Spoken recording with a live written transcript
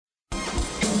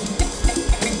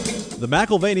The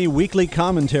McAlvany Weekly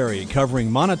Commentary,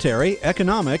 covering monetary,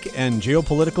 economic, and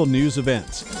geopolitical news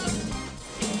events.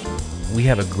 We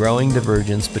have a growing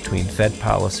divergence between Fed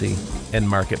policy and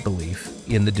market belief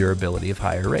in the durability of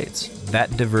higher rates.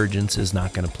 That divergence is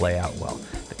not going to play out well.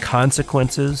 The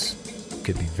consequences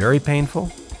could be very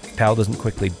painful. If Powell doesn't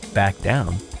quickly back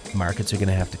down, markets are going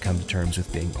to have to come to terms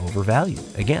with being overvalued.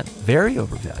 Again, very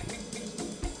overvalued.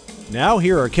 Now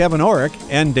here are Kevin Orrick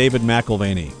and David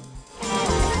McAlvany.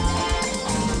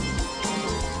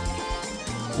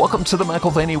 Welcome to the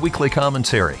McAlvany Weekly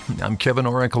Commentary. I'm Kevin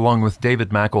Orrick along with David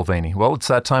McAlvany. Well, it's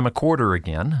that time of quarter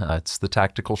again. It's the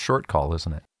tactical short call,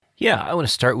 isn't it? Yeah, I want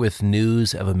to start with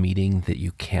news of a meeting that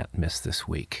you can't miss this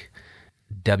week.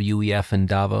 WEF in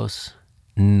Davos?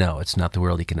 No, it's not the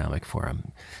World Economic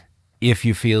Forum. If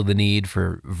you feel the need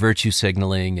for virtue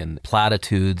signaling and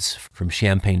platitudes from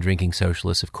champagne-drinking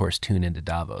socialists, of course, tune into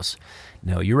Davos.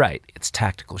 No, you're right. It's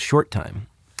tactical short time.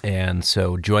 And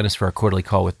so join us for our quarterly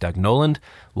call with Doug Noland.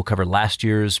 We'll cover last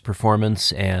year's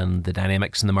performance and the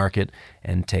dynamics in the market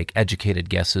and take educated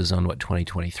guesses on what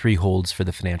 2023 holds for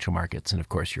the financial markets and, of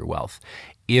course, your wealth.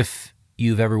 If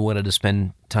you've ever wanted to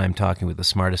spend time talking with the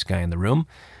smartest guy in the room,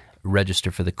 register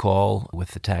for the call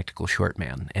with the tactical short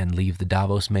man and leave the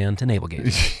Davos man to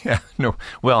Navelgate. Yeah, no.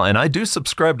 Well, and I do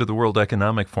subscribe to the World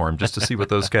Economic Forum just to see what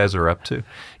those guys are up to.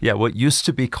 Yeah, what used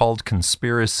to be called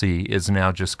conspiracy is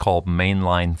now just called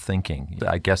mainline thinking.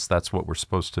 I guess that's what we're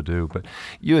supposed to do. But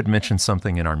you had mentioned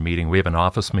something in our meeting. We have an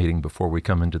office meeting before we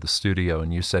come into the studio,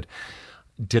 and you said,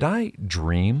 did I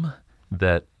dream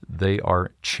that they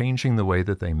are changing the way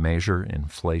that they measure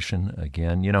inflation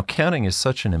again? You know, counting is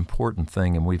such an important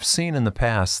thing, and we've seen in the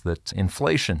past that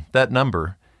inflation, that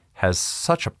number, has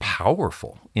such a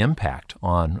powerful impact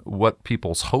on what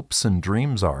people's hopes and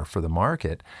dreams are for the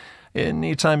market.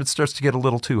 Anytime it starts to get a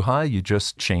little too high, you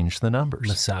just change the numbers.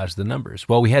 Massage the numbers.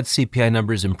 Well, we had CPI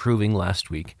numbers improving last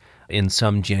week in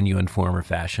some genuine form or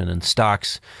fashion, and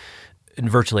stocks, in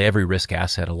virtually every risk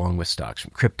asset, along with stocks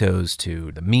from cryptos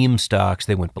to the meme stocks,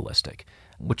 they went ballistic,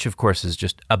 which of course is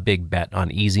just a big bet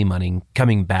on easy money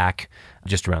coming back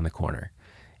just around the corner.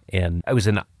 And I was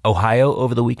in Ohio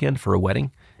over the weekend for a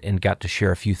wedding and got to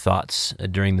share a few thoughts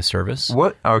during the service.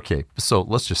 What? Okay, so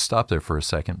let's just stop there for a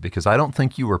second, because I don't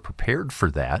think you were prepared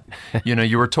for that. You know,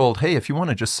 you were told, hey, if you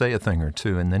want to just say a thing or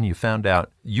two, and then you found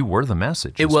out you were the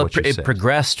message. It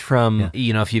progressed from,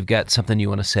 you know, if you've got something you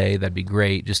want to say, that'd be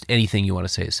great. Just anything you want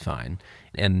to say is fine.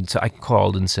 And so I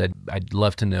called and said, I'd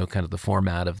love to know kind of the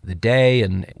format of the day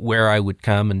and where I would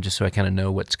come, and just so I kind of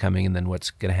know what's coming and then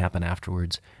what's going to happen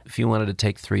afterwards. If you wanted to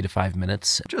take 3 to 5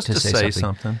 minutes just to say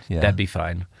something, yeah, that'd be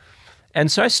fine. And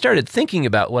so I started thinking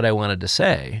about what I wanted to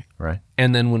say. Right.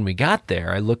 And then when we got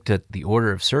there, I looked at the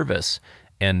order of service,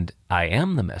 and I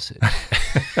am the message.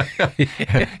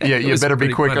 Yeah, you better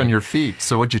be quick on your feet.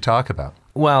 So what'd you talk about?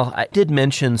 Well, I did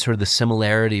mention sort of the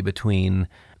similarity between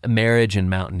marriage and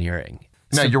mountaineering.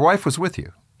 Now, your wife was with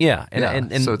you. Yeah.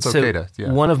 And so it's okay to...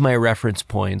 Yeah. One of my reference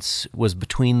points was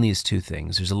between these two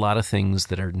things. There's a lot of things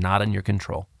that are not in your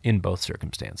control in both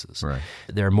circumstances. Right.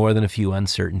 There are more than a few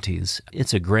uncertainties.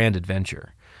 It's a grand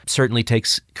adventure. Certainly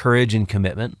takes courage and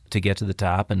commitment to get to the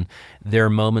top, and there are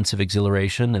moments of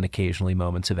exhilaration and occasionally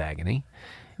moments of agony.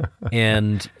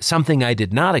 And something I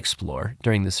did not explore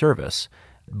during the service,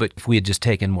 but if we had just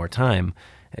taken more time,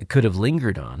 could have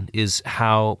lingered on, is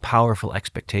how powerful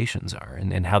expectations are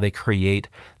and how they create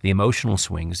the emotional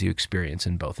swings you experience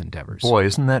in both endeavors. Boy,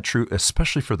 isn't that true,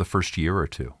 especially for the first year or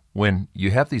two, when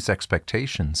you have these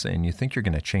expectations and you think you're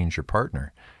going to change your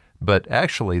partner. But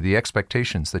actually, the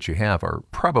expectations that you have are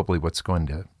probably what's going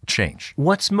to change.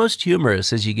 What's most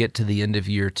humorous as you get to the end of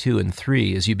year 2 and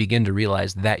 3 is you begin to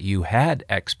realize that you had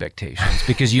expectations,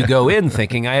 because you go in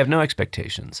thinking, I have no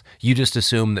expectations. You just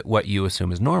assume that what you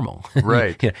assume is normal.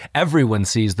 Right. Everyone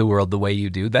sees the world the way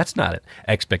you do. That's not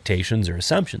expectations or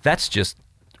assumptions. That's just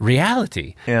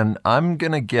reality. And I'm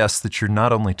going to guess that you're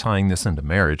not only tying this into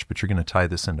marriage, but you're going to tie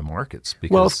this into markets.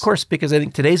 Because... Well, of course, because I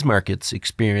think today's markets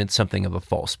experience something of a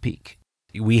false peak.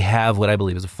 We have what I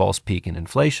believe is a false peak in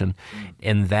inflation,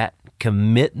 and that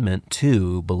commitment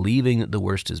to believing that the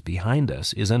worst is behind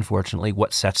us is unfortunately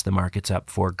what sets the markets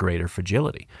up for greater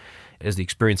fragility. As the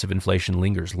experience of inflation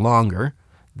lingers longer,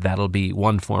 that'll be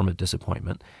one form of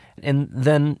disappointment, and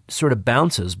then sort of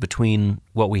bounces between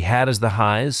what we had as the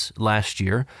highs last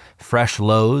year, fresh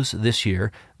lows this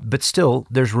year, but still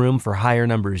there's room for higher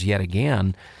numbers yet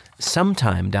again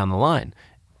sometime down the line.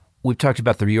 We've talked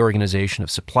about the reorganization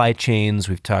of supply chains.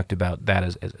 We've talked about that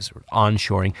as sort of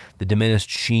onshoring, the diminished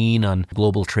sheen on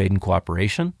global trade and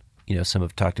cooperation. You know, some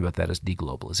have talked about that as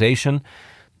deglobalization.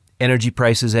 Energy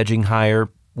prices edging higher,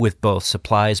 with both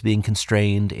supplies being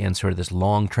constrained and sort of this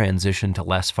long transition to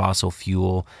less fossil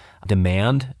fuel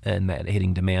demand, and that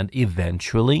hitting demand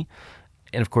eventually,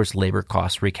 and of course labor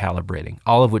costs recalibrating,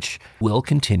 all of which will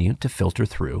continue to filter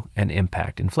through and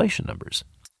impact inflation numbers.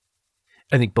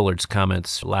 I think Bullard's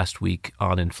comments last week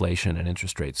on inflation and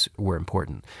interest rates were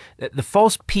important. The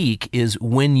false peak is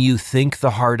when you think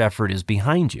the hard effort is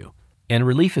behind you and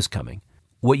relief is coming.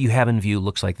 What you have in view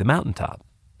looks like the mountaintop.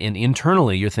 And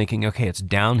internally, you're thinking, okay, it's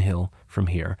downhill from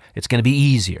here. It's going to be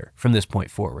easier from this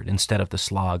point forward instead of the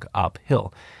slog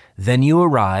uphill. Then you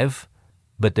arrive,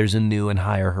 but there's a new and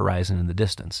higher horizon in the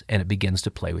distance, and it begins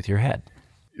to play with your head.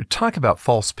 Talk about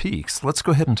false peaks. Let's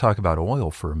go ahead and talk about oil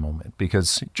for a moment,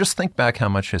 because just think back how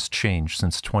much has changed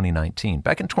since 2019.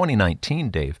 Back in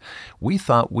 2019, Dave, we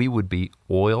thought we would be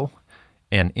oil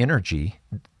and energy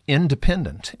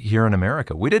independent here in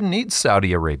America. We didn't need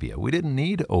Saudi Arabia. We didn't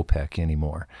need OPEC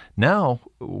anymore. Now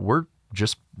we're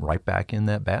just right back in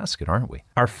that basket, aren't we?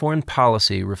 Our foreign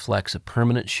policy reflects a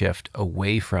permanent shift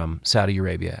away from Saudi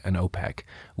Arabia and OPEC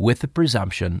with the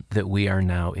presumption that we are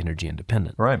now energy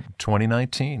independent. Right,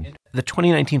 2019. The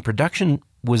 2019 production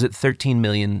was at 13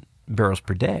 million barrels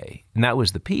per day, and that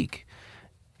was the peak.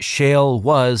 Shale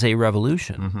was a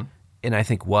revolution, and I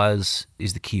think was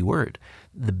is the key word.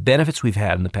 The benefits we've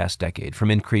had in the past decade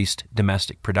from increased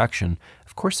domestic production,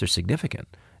 of course, they're significant.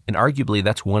 And arguably,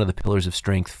 that's one of the pillars of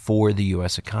strength for the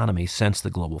U.S. economy since the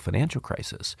global financial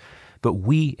crisis. But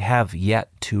we have yet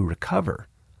to recover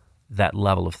that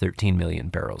level of 13 million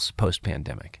barrels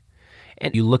post-pandemic.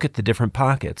 And you look at the different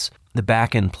pockets, the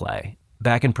back-end play.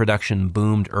 Back-end production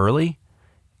boomed early,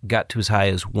 got to as high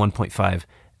as 1.5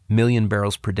 million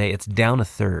barrels per day. It's down a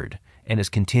third and is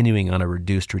continuing on a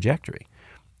reduced trajectory.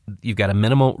 You've got a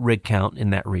minimal rig count in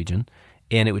that region,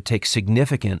 and it would take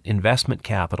significant investment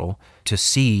capital to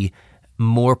see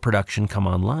more production come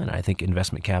online. I think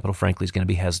investment capital, frankly, is going to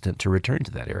be hesitant to return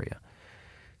to that area.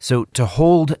 So to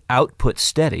hold output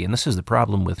steady, and this is the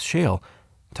problem with shale,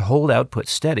 to hold output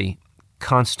steady,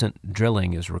 constant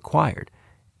drilling is required,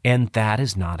 and that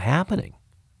is not happening,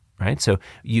 right? So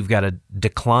you've got a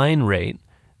decline rate,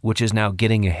 which is now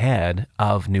getting ahead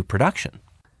of new production.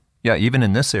 Yeah, even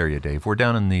in this area, Dave, we're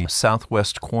down in the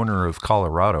southwest corner of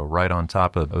Colorado, right on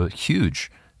top of a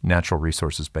huge natural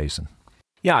resources basin.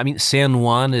 Yeah, I mean, San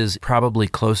Juan is probably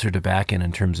closer to Bakken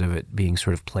in terms of it being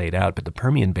sort of played out, but the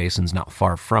Permian Basin's not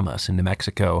far from us in New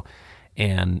Mexico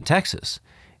and Texas.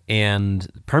 And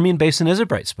the Permian Basin is a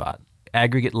bright spot.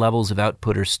 Aggregate levels of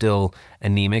output are still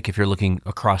anemic if you're looking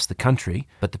across the country,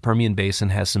 but the Permian Basin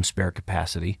has some spare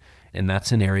capacity, and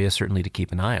that's an area certainly to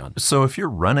keep an eye on. So if you're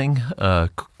running a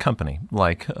company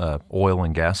like an oil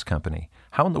and gas company,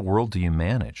 how in the world do you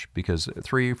manage? Because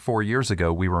 3 or 4 years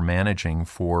ago, we were managing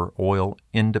for oil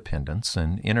independence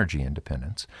and energy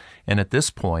independence. And at this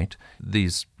point,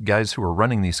 these guys who are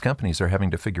running these companies are having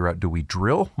to figure out, do we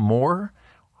drill more?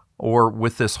 Or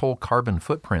with this whole carbon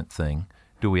footprint thing,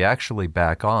 do we actually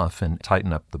back off and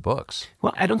tighten up the books?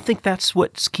 Well, I don't think that's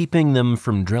what's keeping them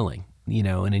from drilling,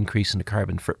 an increase in the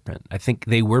carbon footprint. I think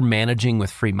they were managing with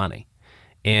free money.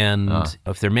 And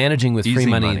if they're managing with free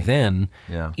money, then,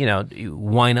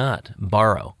 why not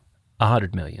borrow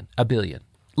 $100 million, $1 billion?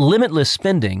 Limitless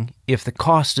spending if the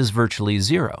cost is virtually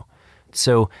zero.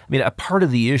 So, a part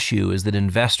of the issue is that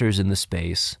investors in the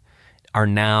space are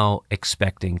now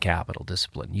expecting capital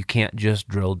discipline. You can't just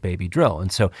drill, baby, drill. And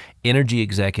so energy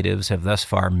executives have thus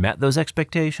far met those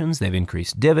expectations. They've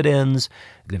increased dividends.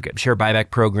 They've got share buyback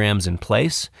programs in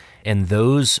place. And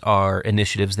those are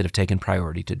initiatives that have taken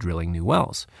priority to drilling new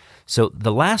wells. So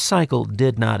the last cycle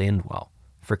did not end well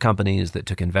for companies that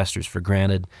took investors for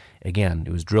granted. Again,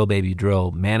 it was drill, baby,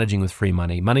 drill, managing with free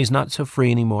money. Money's not so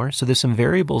free anymore. So there's some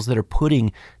variables that are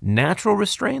putting natural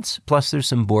restraints, plus there's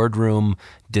some boardroom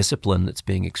discipline that's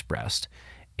being expressed.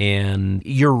 And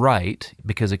you're right,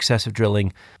 because excessive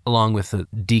drilling, along with the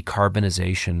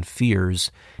decarbonization fears,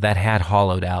 that had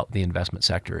hollowed out the investment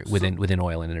sector within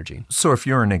oil and energy. So if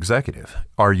you're an executive,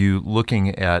 are you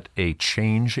looking at a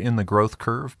change in the growth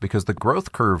curve? Because the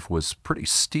growth curve was pretty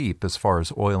steep as far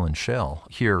as oil and shale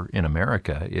here in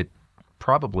America. It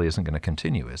probably isn't going to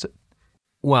continue, is it?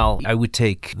 Well, I would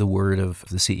take the word of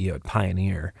the CEO at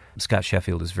Pioneer. Scott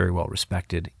Sheffield is very well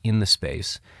respected in the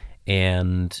space.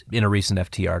 And in a recent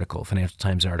FT article, Financial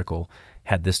Times article,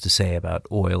 had this to say about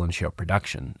oil and shale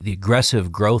production. The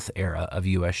aggressive growth era of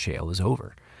U.S. shale is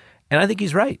over. And I think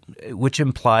he's right, which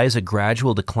implies a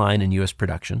gradual decline in U.S.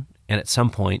 production. And at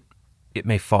some point, it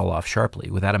may fall off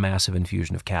sharply without a massive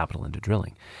infusion of capital into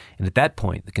drilling. And at that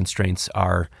point, the constraints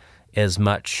are as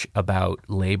much about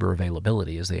labor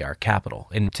availability as they are capital.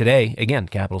 And today, again,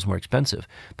 capital is more expensive.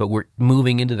 But we're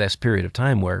moving into this period of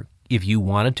time where if you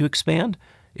wanted to expand,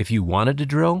 if you wanted to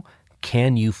drill,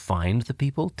 can you find the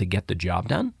people to get the job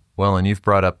done? Well, and you've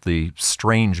brought up the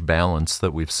strange balance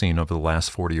that we've seen over the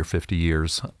last 40 or 50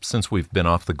 years since we've been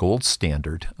off the gold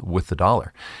standard with the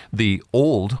dollar. The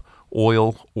old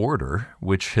oil order,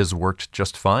 which has worked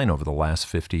just fine over the last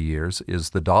 50 years, is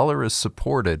the dollar is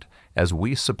supported as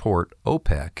we support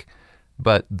OPEC,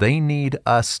 but they need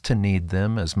us to need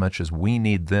them as much as we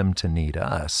need them to need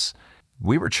us.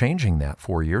 We were changing that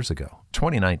 4 years ago.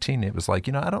 2019, it was like,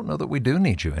 I don't know that we do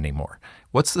need you anymore.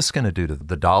 What's this going to do to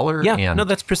the dollar? Yeah, no,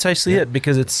 that's precisely it,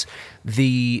 because it's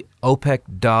the OPEC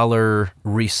dollar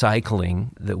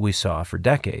recycling that we saw for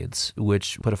decades,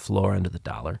 which put a floor under the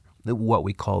dollar. What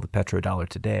we call the petrodollar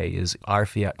today is our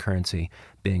fiat currency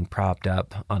being propped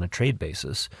up on a trade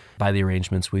basis by the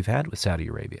arrangements we've had with Saudi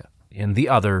Arabia and the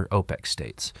other OPEC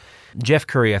states. Jeff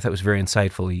Curry, I thought, was very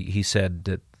insightful. He said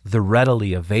that the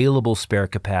readily available spare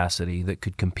capacity that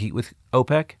could compete with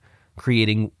OPEC,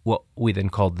 creating what we then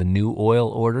called the new oil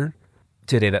order,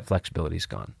 today that flexibility is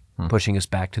gone, pushing us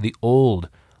back to the old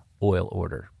oil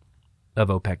order of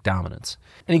OPEC dominance.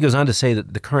 And he goes on to say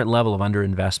that the current level of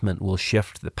underinvestment will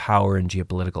shift the power and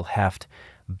geopolitical heft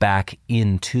back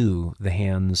into the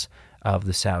hands of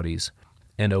the Saudis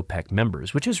and OPEC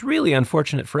members, which is really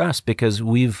unfortunate for us because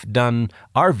we've done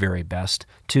our very best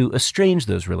to estrange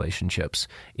those relationships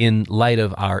in light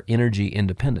of our energy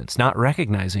independence, not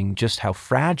recognizing just how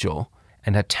fragile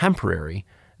and how temporary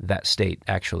that state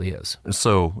actually is.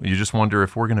 So you just wonder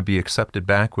if we're going to be accepted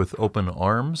back with open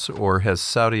arms, or has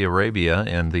Saudi Arabia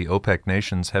and the OPEC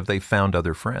nations, have they found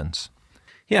other friends?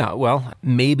 Yeah, well,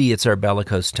 maybe it's our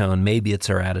bellicose tone, maybe it's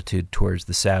our attitude towards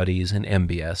the Saudis and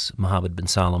MBS, Mohammed bin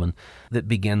Salman, that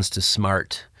begins to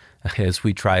smart as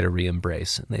we try to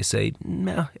re-embrace. And they say,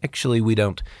 no, actually, we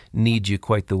don't need you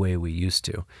quite the way we used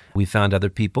to. We found other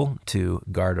people to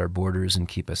guard our borders and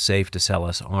keep us safe, to sell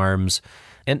us arms.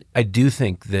 And I do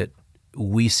think that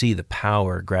we see the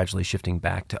power gradually shifting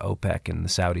back to OPEC and the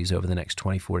Saudis over the next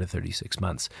 24 to 36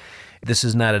 months. This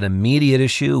is not an immediate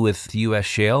issue with the U.S.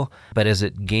 shale, but as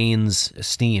it gains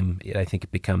steam, I think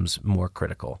it becomes more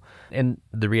critical. And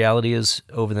the reality is,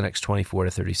 over the next 24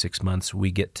 to 36 months,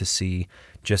 we get to see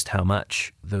just how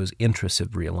much those interests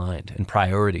have realigned and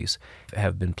priorities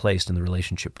have been placed in the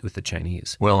relationship with the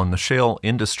Chinese. Well, and the shale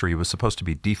industry was supposed to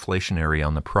be deflationary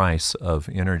on the price of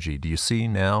energy. Do you see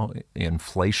now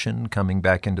inflation coming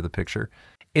back into the picture?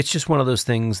 It's just one of those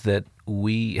things that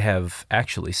we have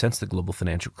actually, since the global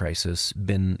financial crisis,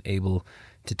 been able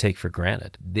to take for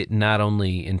granted. Not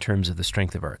only in terms of the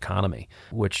strength of our economy,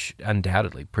 which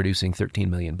undoubtedly producing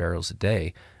 13 million barrels a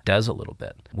day does a little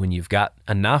bit. When you've got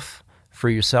enough for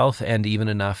yourself and even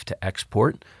enough to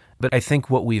export. But I think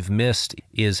what we've missed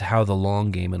is how the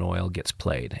long game in oil gets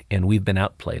played. And we've been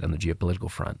outplayed on the geopolitical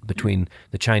front between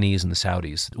the Chinese and the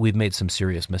Saudis. We've made some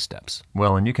serious missteps.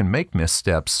 Well, and you can make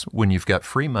missteps when you've got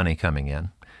free money coming in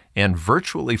and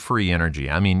virtually free energy.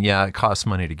 I mean, yeah, it costs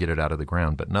money to get it out of the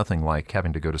ground, but nothing like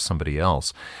having to go to somebody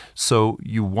else. So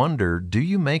you wonder, do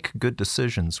you make good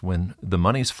decisions when the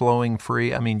money's flowing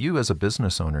free? I mean, you as a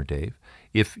business owner, Dave,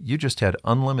 if you just had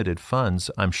unlimited funds,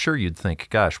 I'm sure you'd think,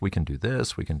 gosh, we can do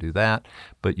this, we can do that,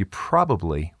 but you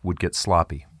probably would get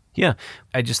sloppy. Yeah,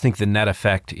 I just think the net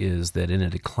effect is that in a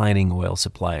declining oil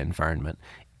supply environment,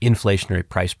 inflationary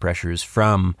price pressures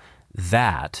from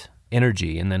that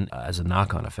energy, and then as a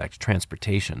knock-on effect,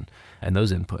 transportation and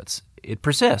those inputs, it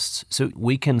persists. So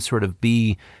we can sort of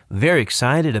be very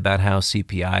excited about how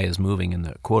CPI is moving in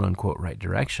the quote-unquote right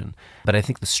direction. But I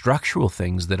think the structural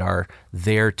things that are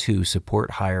there to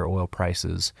support higher oil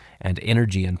prices and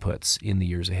energy inputs in the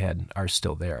years ahead are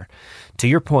still there. To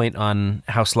your point on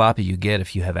how sloppy you get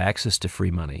if you have access to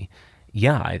free money,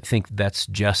 yeah, I think that's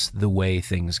just the way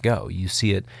things go. You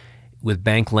see it with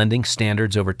bank lending.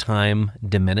 Standards over time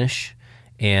diminish,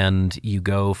 and you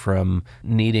go from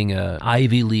needing an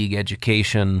Ivy League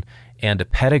education and a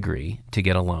pedigree to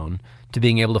get a loan to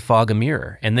being able to fog a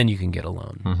mirror, and then you can get a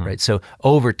loan, right? So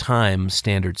over time,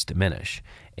 standards diminish,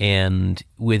 and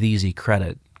with easy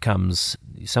credit comes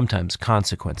sometimes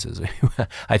consequences.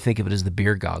 I think of it as the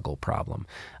beer goggle problem.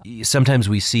 Sometimes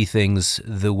we see things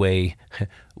the way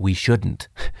we shouldn't.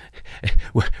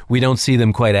 We don't see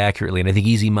them quite accurately. And I think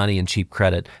easy money and cheap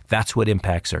credit, that's what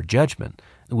impacts our judgment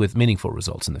with meaningful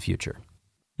results in the future.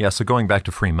 Yeah, so going back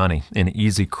to free money and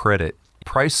easy credit,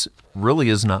 price really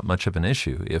is not much of an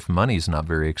issue if money's not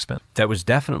very expensive. That was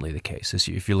definitely the case.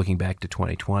 If you're looking back to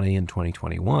 2020 and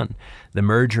 2021, the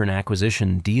merger and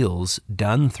acquisition deals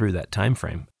done through that time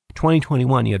frame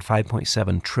 2021, you had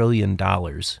 $5.7 trillion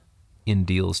in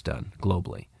deals done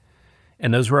globally.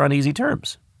 And those were on easy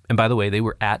terms. And by the way, they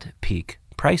were at peak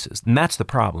prices. And that's the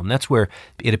problem. That's where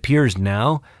it appears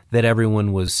now that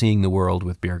everyone was seeing the world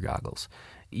with beer goggles.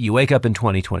 You wake up in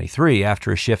 2023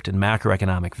 after a shift in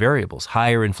macroeconomic variables,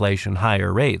 higher inflation,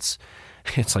 higher rates.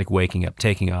 It's like waking up,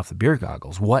 taking off the beer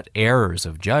goggles. What errors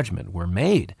of judgment were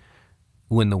made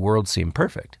when the world seemed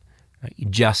perfect? You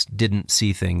just didn't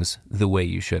see things the way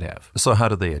you should have. So how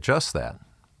do they adjust that?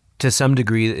 To some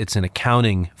degree, it's an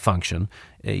accounting function.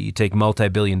 You take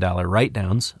multi-billion-dollar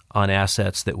write-downs on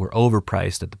assets that were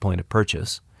overpriced at the point of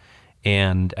purchase.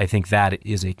 And I think that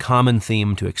is a common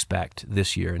theme to expect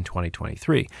this year in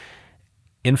 2023.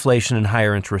 Inflation and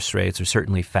higher interest rates are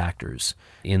certainly factors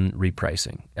in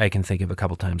repricing. I can think of a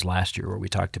couple times last year where we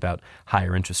talked about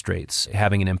higher interest rates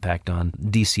having an impact on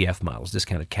DCF models,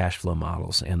 discounted cash flow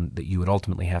models, and that you would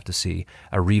ultimately have to see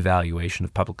a revaluation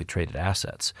of publicly traded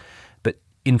assets. But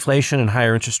inflation and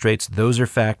higher interest rates, those are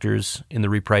factors in the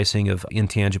repricing of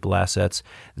intangible assets.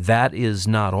 That is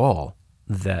not all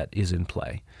that is in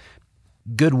play.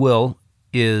 Goodwill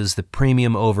is the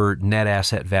premium over net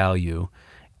asset value.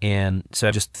 And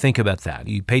so just think about that.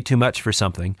 You pay too much for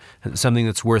something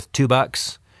that's worth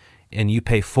 $2, and you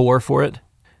pay $4 for it.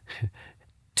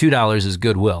 $2 is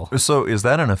goodwill. So is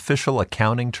that an official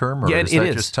accounting term, or Yeah, is it that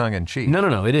is. just tongue-in-cheek?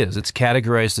 No, it is. It's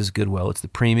categorized as goodwill. It's the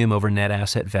premium over net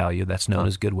asset value. That's known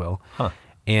as goodwill.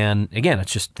 And again,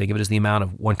 it's just think of it as the amount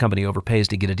of one company overpays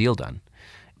to get a deal done.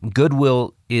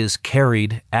 Goodwill is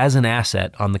carried as an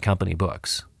asset on the company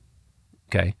books,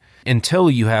 okay, until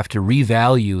you have to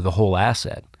revalue the whole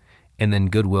asset, and then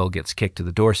goodwill gets kicked to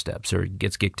the doorsteps or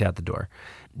gets kicked out the door.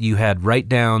 You had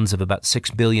write-downs of about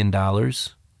 $6 billion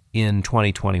in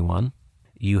 2021.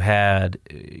 You had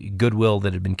goodwill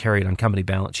that had been carried on company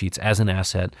balance sheets as an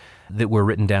asset that were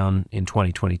written down in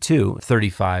 2022,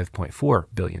 $35.4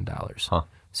 billion.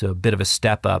 So a bit of a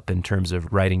step up in terms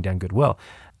of writing down goodwill.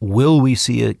 Will we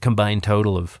see a combined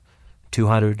total of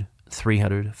 $200,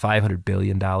 $300, $500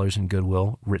 billion in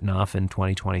goodwill written off in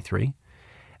 2023?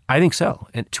 I think so.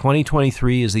 And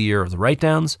 2023 is the year of the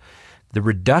write-downs. The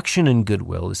reduction in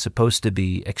goodwill is supposed to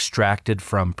be extracted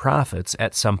from profits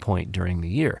at some point during the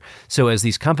year. So as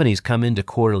these companies come into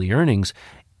quarterly earnings,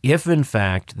 if in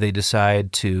fact they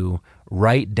decide to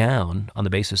write down on the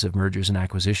basis of mergers and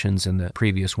acquisitions in the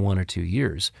previous 1 or 2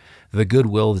 years, the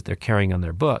goodwill that they're carrying on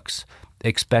their books,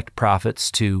 expect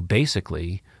profits to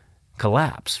basically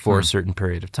collapse for a certain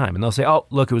period of time. And they'll say, oh,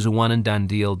 look, it was a one and done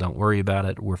deal. Don't worry about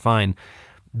it. We're fine.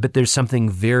 But there's something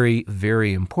very,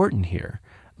 very important here,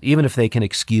 even if they can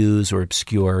excuse or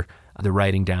obscure the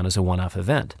writing down as a one-off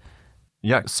event.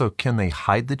 Yeah, so can they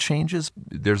hide the changes?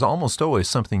 There's almost always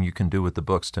something you can do with the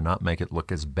books to not make it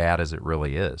look as bad as it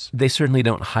really is. They certainly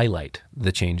don't highlight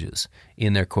the changes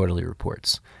in their quarterly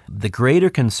reports. The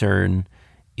greater concern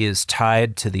is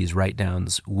tied to these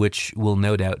write-downs, which will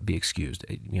no doubt be excused,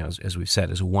 as we've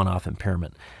said, as a one-off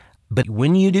impairment. But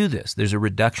when you do this, there's a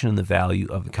reduction in the value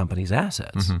of the company's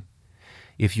assets.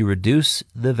 If you reduce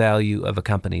the value of a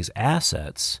company's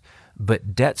assets,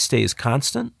 but debt stays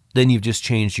constant, then you've just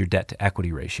changed your debt to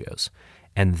equity ratios.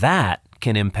 And that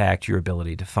can impact your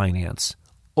ability to finance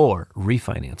or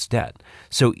refinance debt.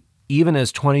 So even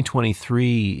as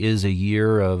 2023 is a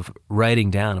year of writing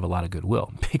down of a lot of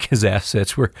goodwill, because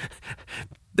assets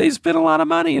they spent a lot of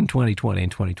money in 2020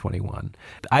 and 2021.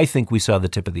 I think we saw the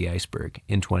tip of the iceberg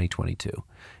in 2022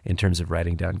 in terms of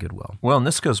writing down goodwill. Well, and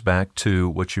this goes back to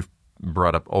what you've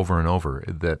brought up over and over,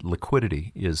 that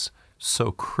liquidity is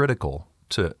so critical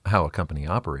to how a company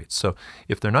operates. So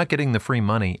if they're not getting the free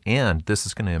money and this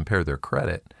is going to impair their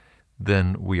credit,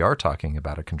 then we are talking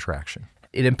about a contraction.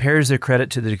 It impairs their credit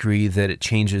to the degree that it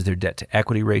changes their debt to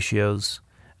equity ratios.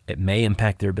 It may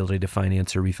impact their ability to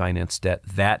finance or refinance debt.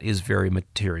 That is very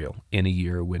material in a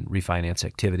year when refinance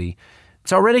activity,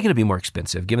 it's already going to be more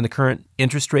expensive given the current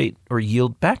interest rate or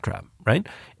yield backdrop, right?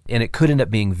 And it could end up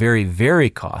being very, very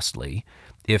costly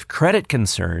if credit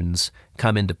concerns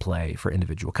come into play for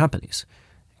individual companies.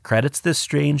 Credit's this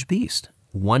strange beast.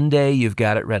 One day you've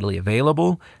got it readily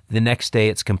available. The next day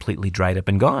it's completely dried up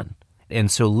and gone. And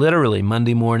so literally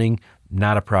Monday morning,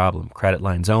 not a problem. Credit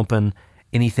line's open.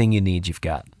 Anything you need, you've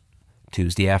got.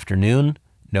 Tuesday afternoon,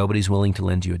 nobody's willing to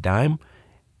lend you a dime.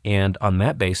 And on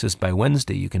that basis, by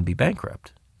Wednesday, you can be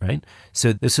bankrupt, right?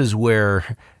 So this is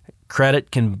where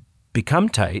credit can become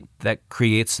tight. That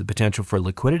creates the potential for a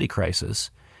liquidity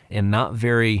crisis, and not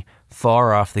very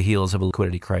far off the heels of a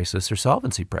liquidity crisis or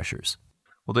solvency pressures.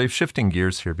 Well, Dave, shifting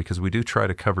gears here, because we do try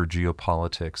to cover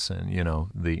geopolitics, and,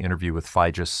 the interview with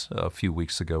Fijus a few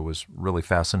weeks ago was really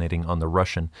fascinating on the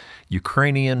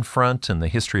Russian-Ukrainian front and the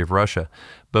history of Russia.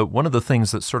 But one of the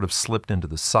things that sort of slipped into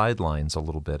the sidelines a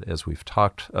little bit as we've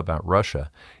talked about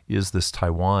Russia is this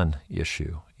Taiwan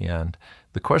issue. And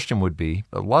the question would be,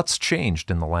 a lot's changed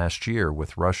in the last year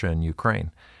with Russia and Ukraine.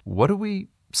 What are we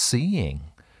seeing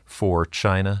for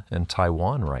China and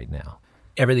Taiwan right now?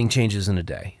 Everything changes in a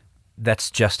day.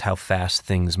 That's just how fast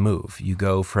things move. You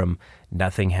go from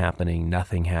nothing happening,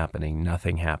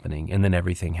 and then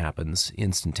everything happens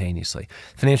instantaneously.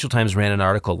 Financial Times ran an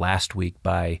article last week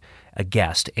by a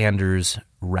guest, Anders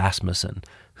Rasmussen,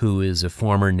 who is a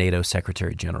former NATO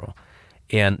Secretary General.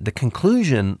 And the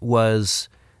conclusion was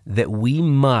that we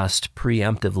must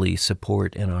preemptively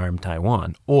support and arm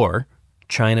Taiwan, or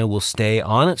China will stay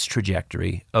on its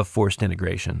trajectory of forced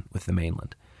integration with the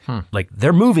mainland. Like,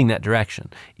 they're moving that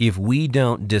direction. If we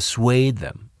don't dissuade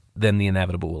them, then the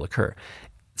inevitable will occur.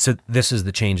 So this is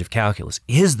the change of calculus.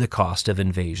 Is the cost of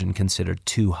invasion considered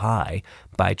too high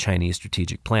by Chinese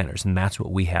strategic planners? And that's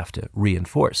what we have to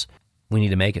reinforce. We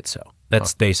need to make it so.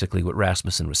 That's basically what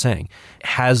Rasmussen was saying.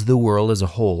 Has the world as a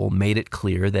whole made it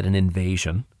clear that an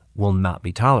invasion will not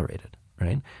be tolerated?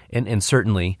 Right? And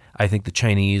certainly, I think the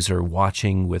Chinese are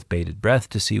watching with bated breath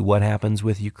to see what happens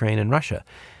with Ukraine and Russia.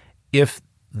 If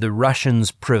the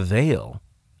Russians prevail,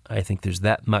 I think there's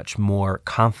that much more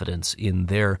confidence in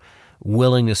their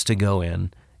willingness to go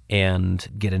in and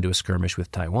get into a skirmish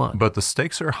with Taiwan. But the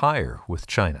stakes are higher with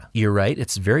China. You're right.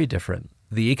 It's very different.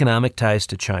 The economic ties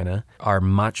to China are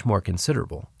much more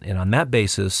considerable. And on that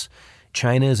basis,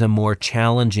 China is a more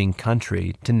challenging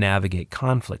country to navigate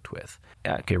conflict with.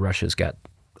 Okay, Russia's got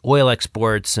oil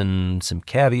exports and some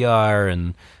caviar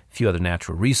and a few other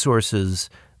natural resources,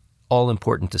 all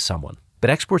important to someone. But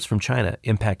exports from China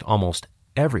impact almost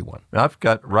everyone. I've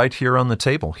got right here on the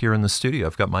table, here in the studio,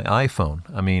 I've got my iPhone.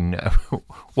 I mean,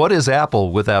 what is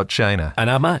Apple without China?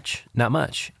 Not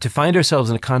much. To find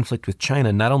ourselves in a conflict with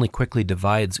China not only quickly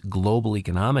divides global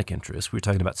economic interests. We were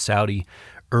talking about Saudi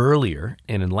earlier,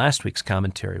 and in last week's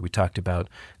commentary, we talked about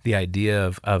the idea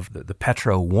of the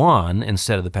petro yuan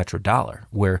instead of the petrodollar,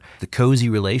 where the cozy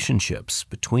relationships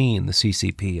between the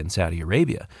CCP and Saudi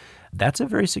Arabia, that's a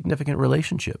very significant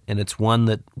relationship, and it's one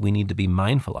that we need to be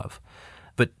mindful of.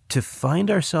 But to find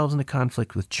ourselves in a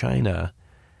conflict with China,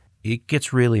 it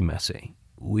gets really messy.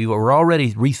 We were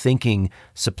already rethinking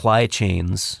supply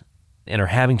chains and are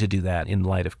having to do that in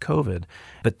light of COVID.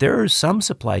 But there are some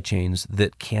supply chains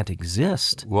that can't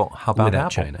exist how about without Apple?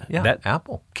 China. Yeah,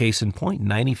 Apple. Case in point,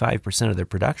 95% of their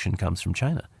production comes from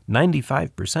China.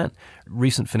 95%.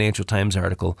 Recent Financial Times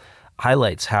article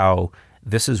highlights how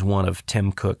this is one of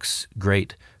Tim Cook's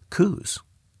great coups,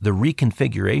 the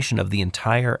reconfiguration of the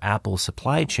entire Apple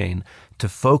supply chain to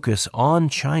focus on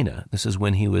China. This is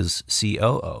when he was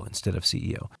COO instead of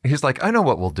CEO. He's like, I know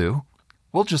what we'll do.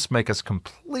 We'll just make us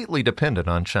completely dependent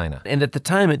on China. And at the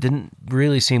time, it didn't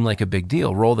really seem like a big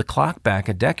deal. Roll the clock back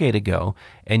a decade ago,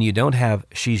 and you don't have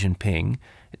Xi Jinping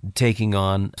taking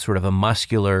on sort of a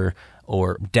muscular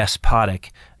or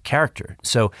despotic character.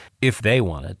 So if they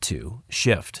wanted to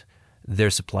shift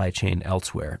their supply chain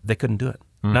elsewhere, they couldn't do it.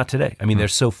 Not today. I mean, they're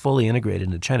so fully integrated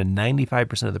into China,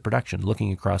 95% of the production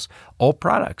looking across all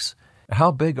products.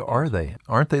 How big are they?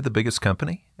 Aren't they the biggest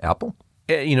company, Apple?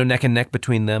 Neck and neck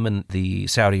between them and the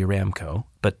Saudi Aramco.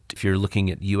 But if you're looking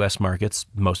at U.S. markets,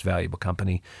 most valuable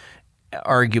company,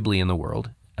 arguably in the world,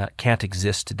 can't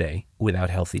exist today without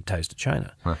healthy ties to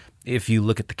China. Huh. If you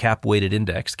look at the cap-weighted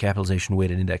index,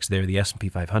 capitalization-weighted index there, the S&P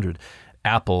 500,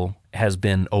 Apple has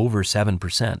been over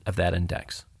 7% of that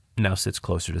index. Now sits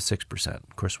closer to 6%.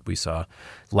 Of course, we saw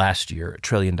last year $1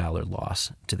 trillion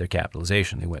loss to their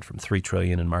capitalization. They went from $3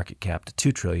 trillion in market cap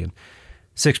to $2 trillion.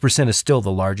 6% is still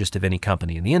the largest of any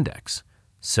company in the index.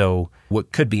 So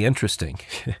what could be interesting,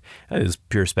 that is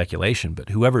pure speculation, but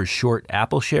whoever's short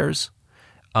Apple shares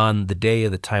on the day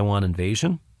of the Taiwan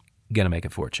invasion, going to make a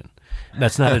fortune.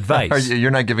 That's not advice.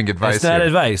 You're not giving advice. That's not here.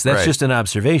 advice. That's right. just an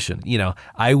observation.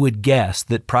 I would guess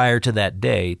that prior to that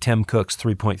day, Tim Cook's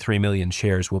 3.3 million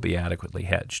shares will be adequately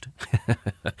hedged.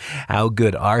 How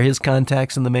good are his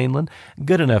contacts in the mainland?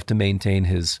 Good enough to maintain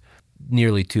his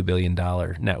nearly $2 billion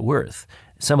net worth.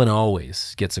 Someone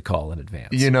always gets a call in advance.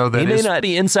 He may not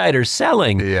be insider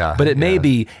selling, but it may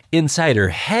be insider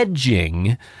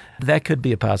hedging. That could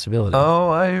be a possibility. Oh,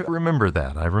 I remember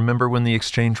that. I remember when the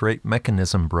exchange rate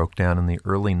mechanism broke down in the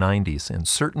early 90s, and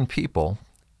certain people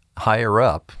higher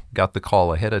up got the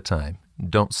call ahead of time.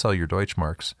 Don't sell your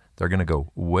Deutschmarks. They're going to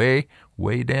go way,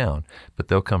 way down, but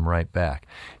they'll come right back.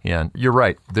 And you're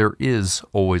right, there is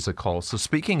always a call. So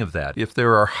speaking of that, if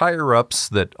there are higher-ups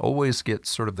that always get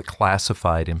sort of the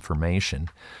classified information,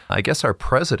 I guess our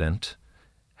president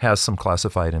has some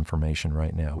classified information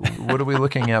right now. What are we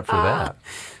looking at for that?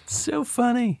 So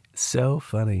funny. So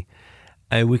funny.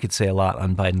 We could say a lot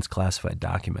on Biden's classified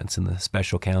documents and the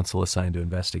special counsel assigned to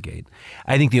investigate.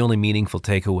 I think the only meaningful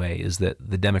takeaway is that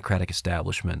the Democratic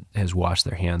establishment has washed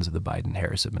their hands of the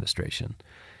Biden-Harris administration.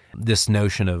 This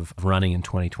notion of running in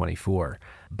 2024,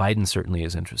 Biden certainly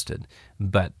is interested,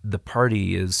 but the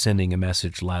party is sending a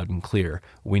message loud and clear: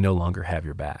 we no longer have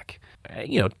your back.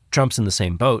 Trump's in the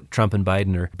same boat. Trump and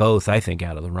Biden are both, I think,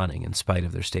 out of the running in spite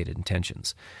of their stated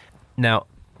intentions. Now,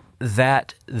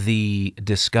 that the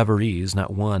discoveries,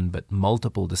 not one, but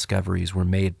multiple discoveries were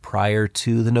made prior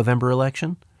to the November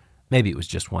election. Maybe it was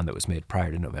just one that was made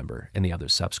prior to November and the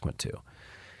others subsequent to.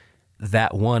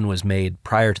 That one was made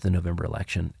prior to the November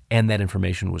election, and that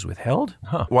information was withheld.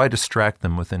 Why distract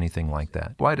them with anything like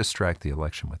that? Why distract the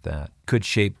election with that? Could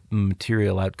shape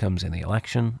material outcomes in the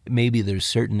election. Maybe there's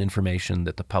certain information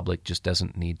that the public just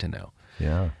doesn't need to know.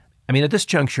 Yeah. I mean, at this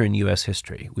juncture in U.S.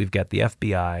 history, we've got the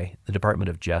FBI, the Department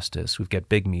of Justice, we've got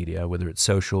big media, whether it's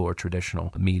social or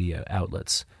traditional media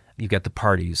outlets. You've got the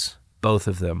parties, both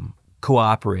of them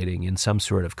cooperating in some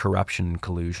sort of corruption and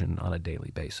collusion on a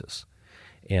daily basis.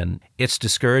 And it's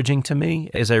discouraging to me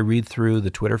as I read through the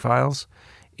Twitter files,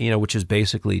 which is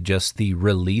basically just the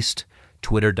released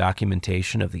Twitter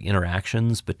documentation of the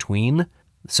interactions between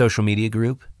the social media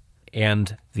group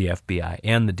and the FBI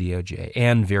and the DOJ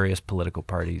and various political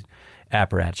party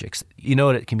apparatchiks. You know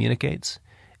what it communicates?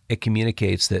 It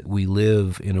communicates that we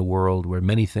live in a world where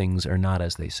many things are not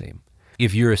as they seem.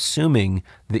 If you're assuming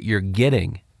that you're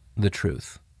getting the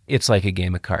truth, it's like a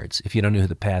game of cards. If you don't know who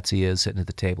the patsy is sitting at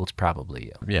the table, it's probably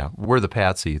you. Yeah, we're the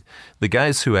patsy. The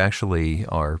guys who actually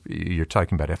are, you're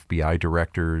talking about FBI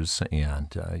directors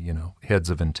and, heads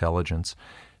of intelligence.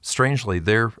 Strangely,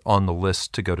 they're on the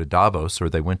list to go to Davos, or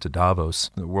they went to Davos,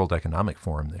 the World Economic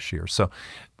Forum this year. So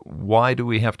why do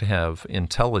we have to have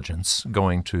intelligence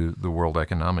going to the World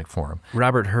Economic Forum?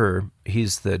 Robert Hur,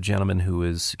 he's the gentleman who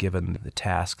was given the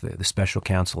task, the special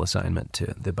counsel assignment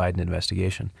to the Biden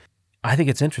investigation. I think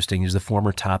it's interesting. He's the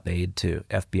former top aide to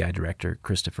FBI Director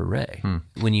Christopher Wray.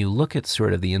 When you look at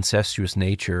sort of the incestuous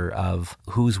nature of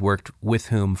who's worked with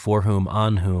whom, for whom,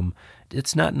 on whom,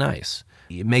 it's not nice.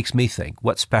 It makes me think,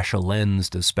 what special lens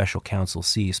does special counsel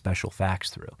see special facts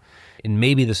through? And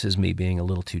maybe this is me being a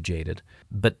little too jaded,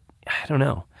 but I don't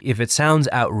know. If it sounds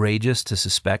outrageous to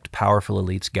suspect powerful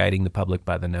elites guiding the public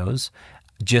by the nose,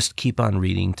 just keep on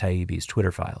reading Taibbi's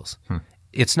Twitter files.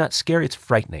 It's not scary, it's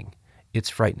frightening. It's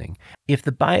frightening. If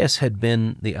the bias had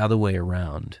been the other way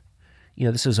around,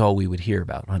 this is all we would hear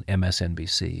about on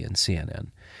MSNBC and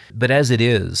CNN. But as it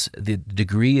is, the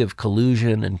degree of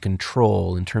collusion and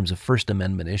control in terms of First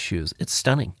Amendment issues, it's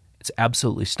stunning. It's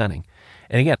absolutely stunning.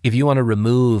 And again, if you want to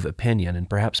remove opinion, and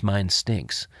perhaps mine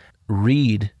stinks,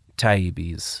 read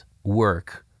Taibbi's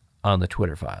work on the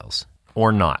Twitter files.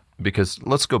 Or not, because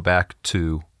let's go back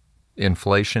to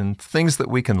inflation, things that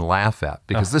we can laugh at,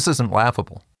 because this isn't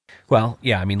laughable. Well,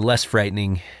 yeah, less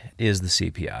frightening is the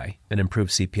CPI, an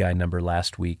improved CPI number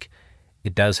last week.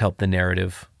 It does help the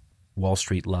narrative Wall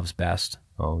Street loves best.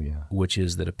 Oh, yeah. Which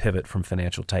is that a pivot from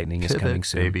financial tightening is coming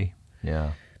soon. Baby.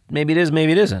 Yeah. Maybe it is,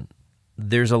 maybe it isn't.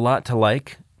 There's a lot to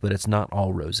like, but it's not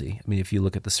all rosy. If you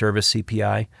look at the service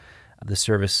CPI, the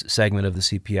service segment of the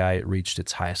CPI, it reached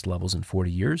its highest levels in 40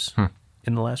 years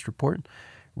in the last report.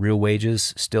 Real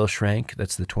wages still shrank.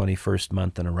 That's the 21st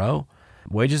month in a row.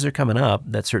 Wages are coming up.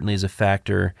 That certainly is a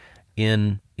factor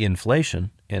in inflation.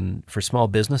 And for small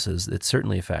businesses, it's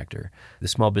certainly a factor. The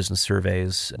small business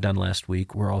surveys done last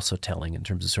week were also telling in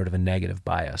terms of sort of a negative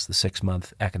bias. The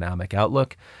 6-month economic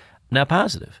outlook, not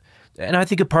positive. And I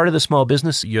think a part of the small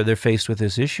business, they're faced with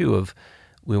this issue of,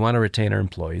 we want to retain our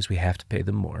employees. We have to pay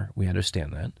them more. We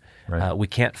understand that. Right. We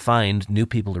can't find new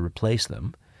people to replace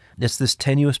them. It's this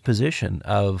tenuous position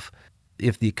of,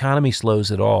 if the economy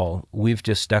slows at all, we've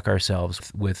just stuck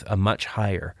ourselves with a much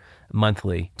higher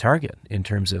monthly target in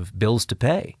terms of bills to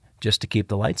pay just to keep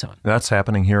the lights on. That's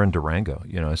happening here in Durango.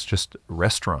 It's just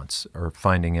restaurants are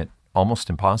finding it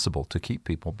almost impossible to keep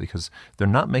people because they're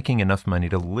not making enough money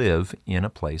to live in a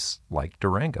place like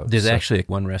Durango. There's actually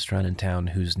one restaurant in town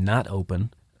who's not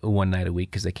open one night a week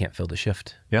because they can't fill the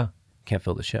shift. Yeah. Can't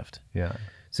fill the shift. Yeah.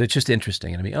 So it's just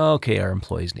interesting. Okay, our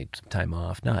employees need some time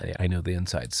off. No, I know the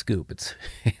inside scoop. It's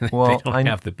they don't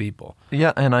have the people.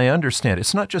 Yeah, and I understand.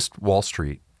 It's not just Wall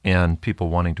Street. and people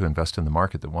wanting to invest in the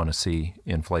market that want to see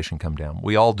inflation come down.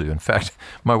 We all do. In fact,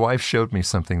 my wife showed me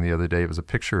something the other day. It was a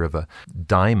picture of a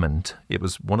diamond. It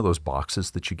was one of those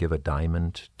boxes that you give a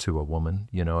diamond to a woman,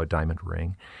 a diamond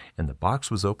ring. And the box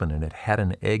was open and it had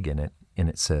an egg in it, and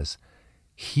it says,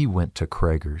 "He went to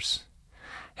Krager's."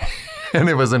 And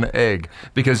it was an egg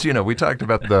because, we talked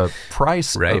about the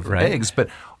price of eggs, but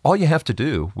all you have to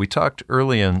do, we talked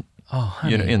early in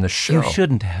in the show. You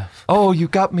shouldn't have. Oh, you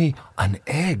got me an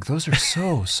egg. Those are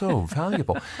so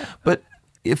valuable. But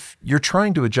if you're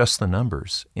trying to adjust the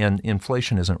numbers and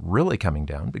inflation isn't really coming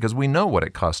down, because we know what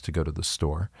it costs to go to the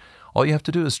store, all you have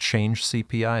to do is change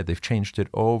CPI. They've changed it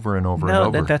over and over and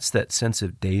over. That's that sense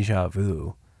of deja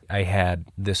vu I had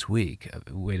this week.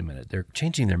 Wait a minute. They're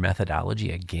changing their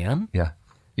methodology again? Yeah.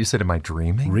 You said, am I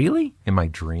dreaming? Really? Am I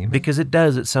dreaming? Because it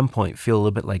does at some point feel a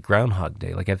little bit like Groundhog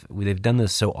Day. Like they've done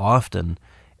this so often,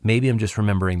 maybe I'm just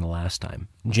remembering the last time.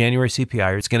 January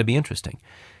CPI, it's going to be interesting.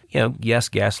 Yes,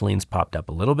 gasoline's popped up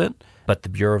a little bit, but the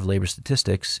Bureau of Labor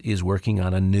Statistics is working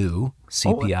on a new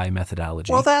CPI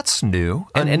methodology. Well, that's new.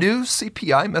 A new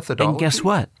CPI methodology. And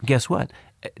guess what?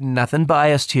 Nothing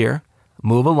biased here.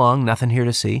 Move along, nothing here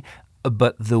to see.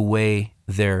 But the way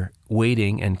they're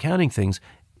weighting and counting things,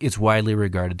 it's widely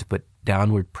regarded to put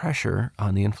downward pressure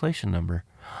on the inflation number.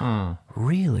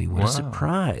 Really? What a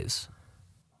surprise.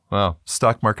 Well,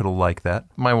 stock market will like that.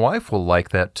 My wife will like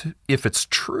that too, if it's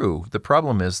true. The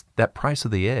problem is that price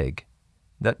of the egg,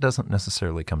 that doesn't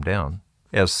necessarily come down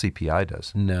as CPI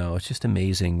does. No, it's just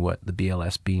amazing what the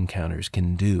BLS bean counters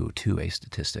can do to a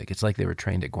statistic. It's like they were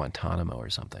trained at Guantanamo or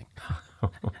something.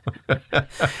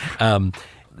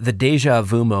 The deja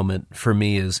vu moment for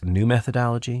me is new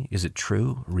methodology. Is it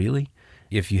true, really?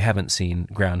 If you haven't seen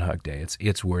Groundhog Day,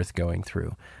 it's worth going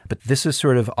through. But this is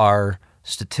sort of our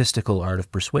statistical art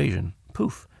of persuasion.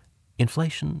 Poof.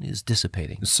 Inflation is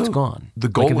dissipating. So it's gone. The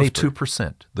goal like of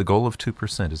 2%. The goal of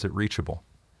 2%, is it reachable?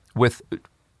 With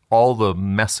all the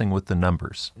messing with the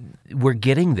numbers. We're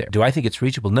getting there. Do I think it's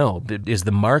reachable? No. But is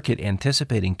the market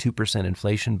anticipating 2%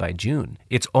 inflation by June?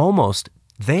 It's almost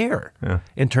there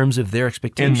in terms of their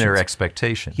expectations. In their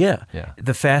expectation. Yeah.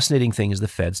 The fascinating thing is the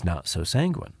Fed's not so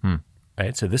sanguine.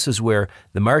 Right? So this is where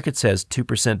the market says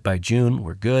 2% by June,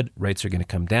 we're good, rates are going to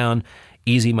come down,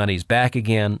 easy money's back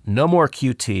again, no more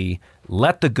QT,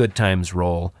 let the good times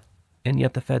roll, and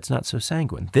yet the Fed's not so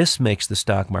sanguine. This makes the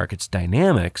stock market's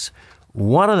dynamics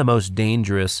one of the most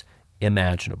dangerous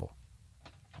imaginable.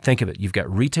 Think of it. You've got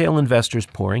retail investors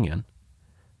pouring in,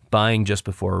 buying just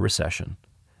before a recession,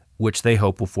 which they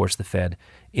hope will force the Fed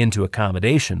into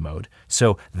accommodation mode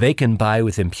so they can buy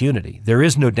with impunity. There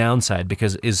is no downside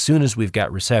because as soon as we've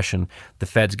got recession, the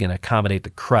Fed's going to accommodate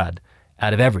the crud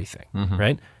out of everything,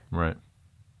 right? Right.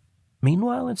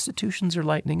 Meanwhile, institutions are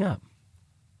lightening up.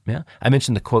 Yeah, I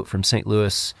mentioned the quote from St.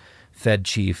 Louis Fed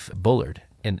Chief Bullard,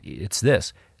 and it's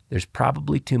this. There's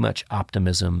probably too much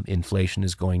optimism inflation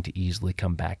is going to easily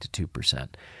come back to 2%.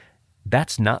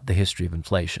 That's not the history of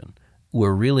inflation.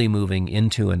 We're really moving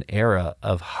into an era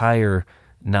of higher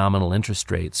nominal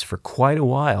interest rates for quite a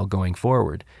while going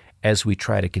forward as we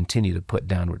try to continue to put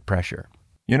downward pressure.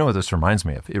 You know what this reminds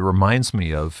me of? It reminds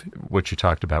me of what you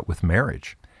talked about with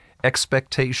marriage.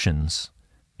 Expectations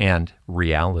and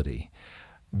reality.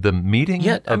 The meeting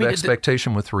of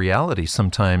expectation with reality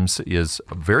sometimes is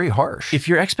very harsh. If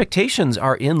your expectations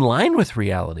are in line with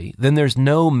reality, then there's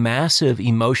no massive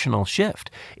emotional shift.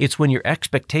 It's when your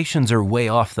expectations are way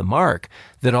off the mark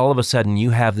that all of a sudden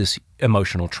you have this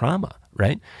emotional trauma,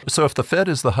 right? So if the Fed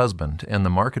is the husband and the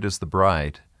market is the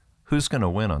bride, who's going to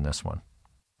win on this one?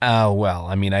 Oh, well,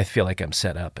 I mean, I feel like I'm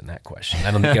set up in that question.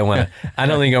 I don't think I want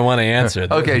to answer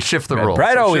that. Okay, shift the rules.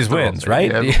 Bride always wins,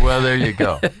 right? Yeah, well, there you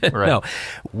go. Right. No,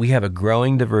 we have a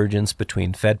growing divergence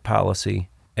between Fed policy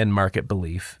and market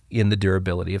belief in the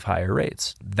durability of higher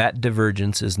rates. That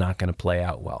divergence is not going to play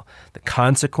out well. The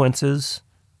consequences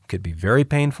could be very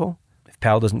painful. If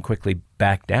Powell doesn't quickly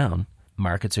back down,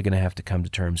 markets are going to have to come to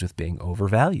terms with being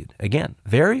overvalued. Again,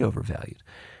 very overvalued.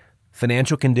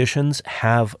 Financial conditions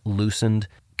have loosened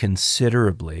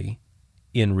considerably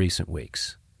in recent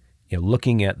weeks.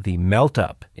 Looking at the melt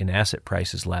up in asset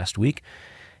prices last week,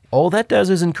 all that does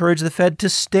is encourage the Fed to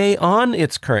stay on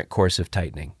its current course of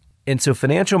tightening. And so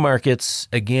financial markets,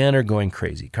 again, are going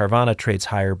crazy. Carvana trades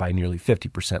higher by nearly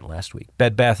 50% last week.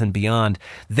 Bed Bath & Beyond,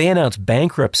 they announced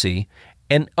bankruptcy.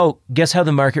 And, guess how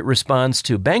the market responds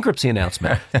to bankruptcy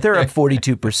announcement? They're up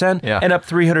 42% and up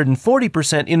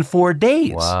 340% in 4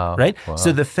 days, right? Wow.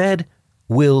 So the Fed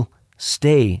will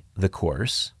stay the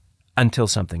course until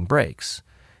something breaks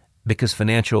because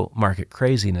financial market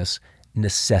craziness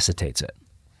necessitates it.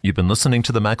 You've been listening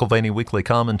to the McAlvany Weekly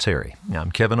Commentary.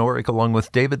 I'm Kevin Orrick along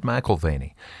with David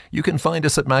McAlvany. You can find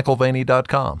us at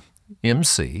McAlvany.com,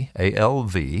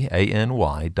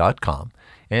 McAlvany.com,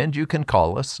 and you can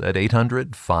call us at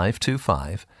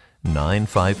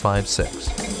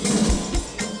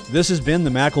 800-525-9556. This has been the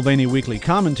McAlvany Weekly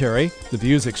Commentary. The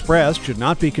views expressed should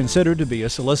not be considered to be a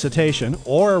solicitation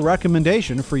or a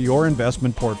recommendation for your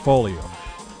investment portfolio.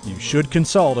 You should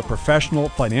consult a professional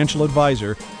financial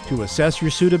advisor to assess your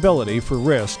suitability for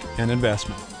risk and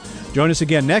investment. Join us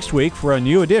again next week for a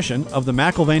new edition of the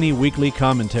McAlvany Weekly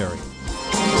Commentary.